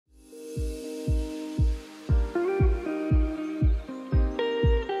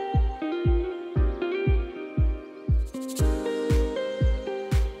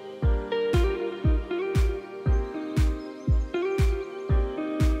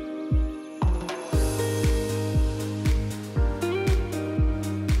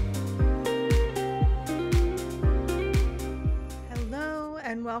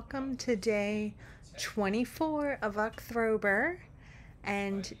welcome to day 24 of Octhrowber,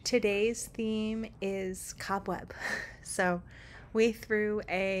 and today's theme is Cobweb. So we threw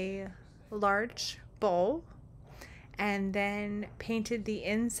a large bowl and then painted the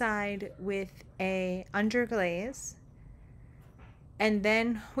inside with a underglaze, and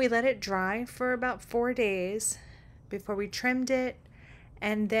then we let it dry for about 4 days before we trimmed it.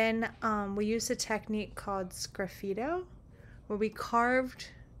 And then we used a technique called Sgraffito, where we carved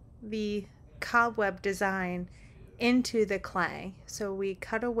the cobweb design into the clay. So we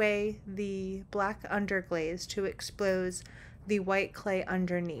cut away the black underglaze to expose the white clay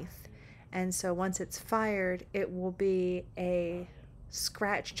underneath. And so once it's fired, it will be a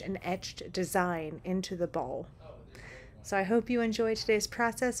scratched and etched design into the bowl. So I hope you enjoyed today's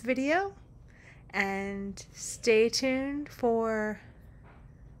process video, and stay tuned for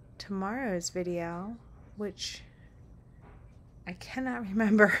tomorrow's video, which I cannot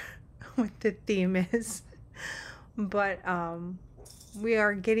remember what the theme is, but we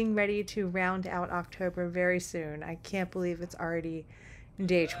are getting ready to round out October very soon. I can't believe it's already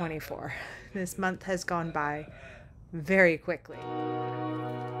day 24. This month has gone by very quickly.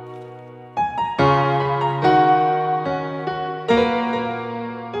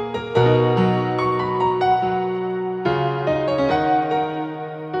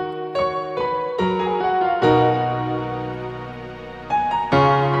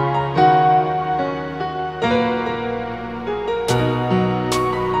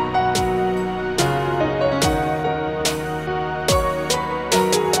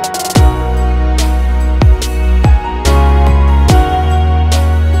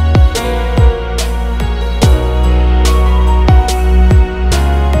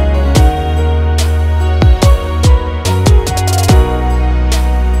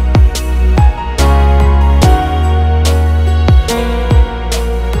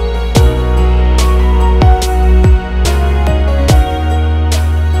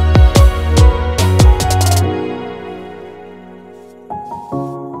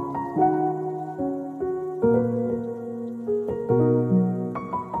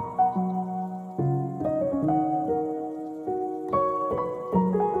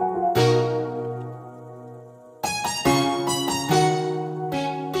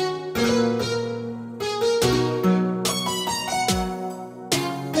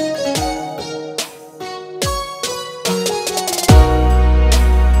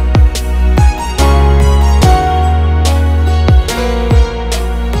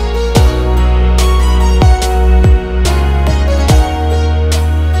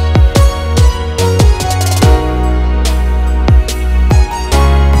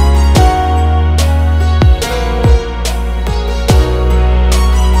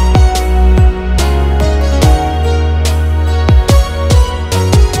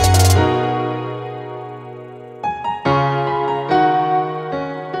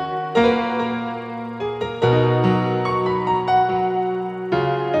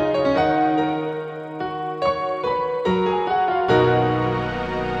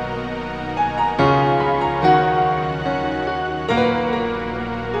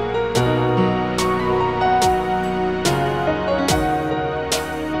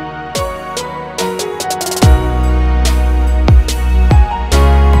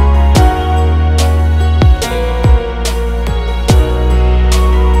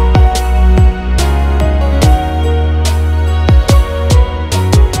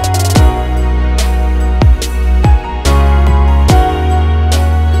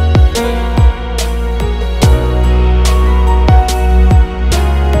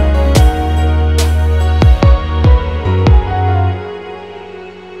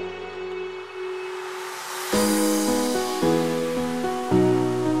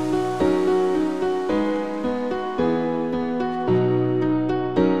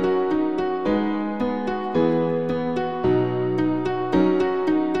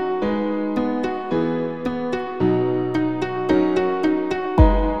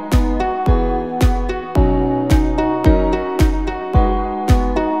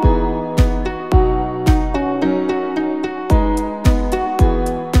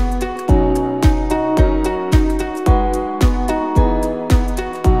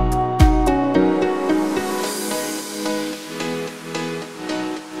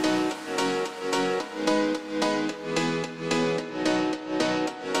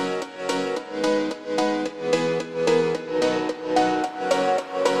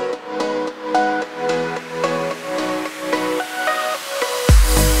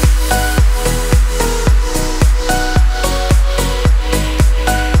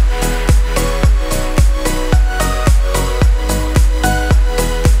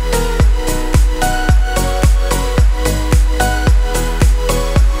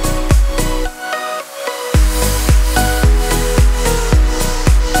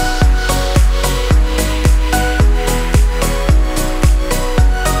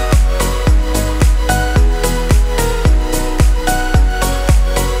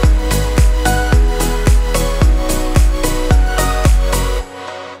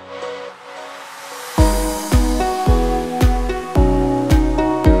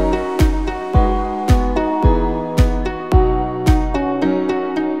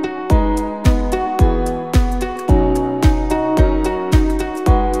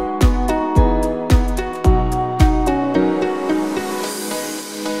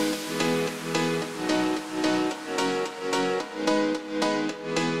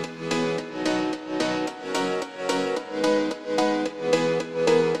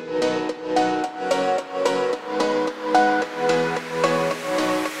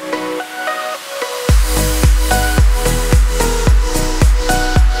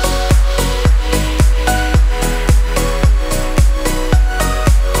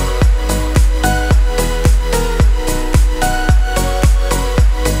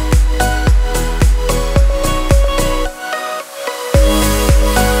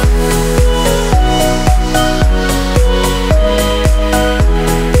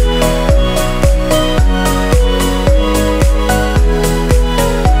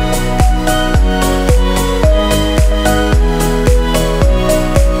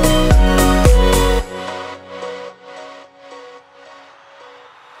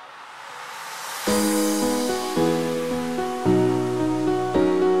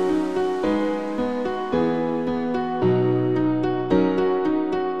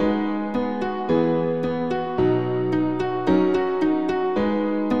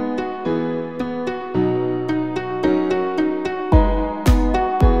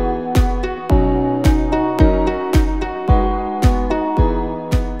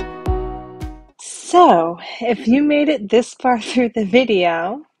 So, if you made it this far through the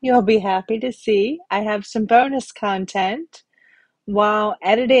video, you'll be happy to see I have some bonus content. While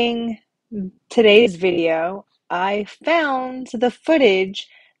editing today's video, I found the footage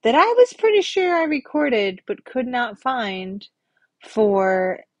that I was pretty sure I recorded but could not find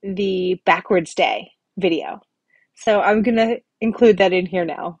for the backwards day video. So I'm going to include that in here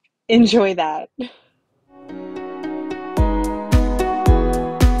now. Enjoy that.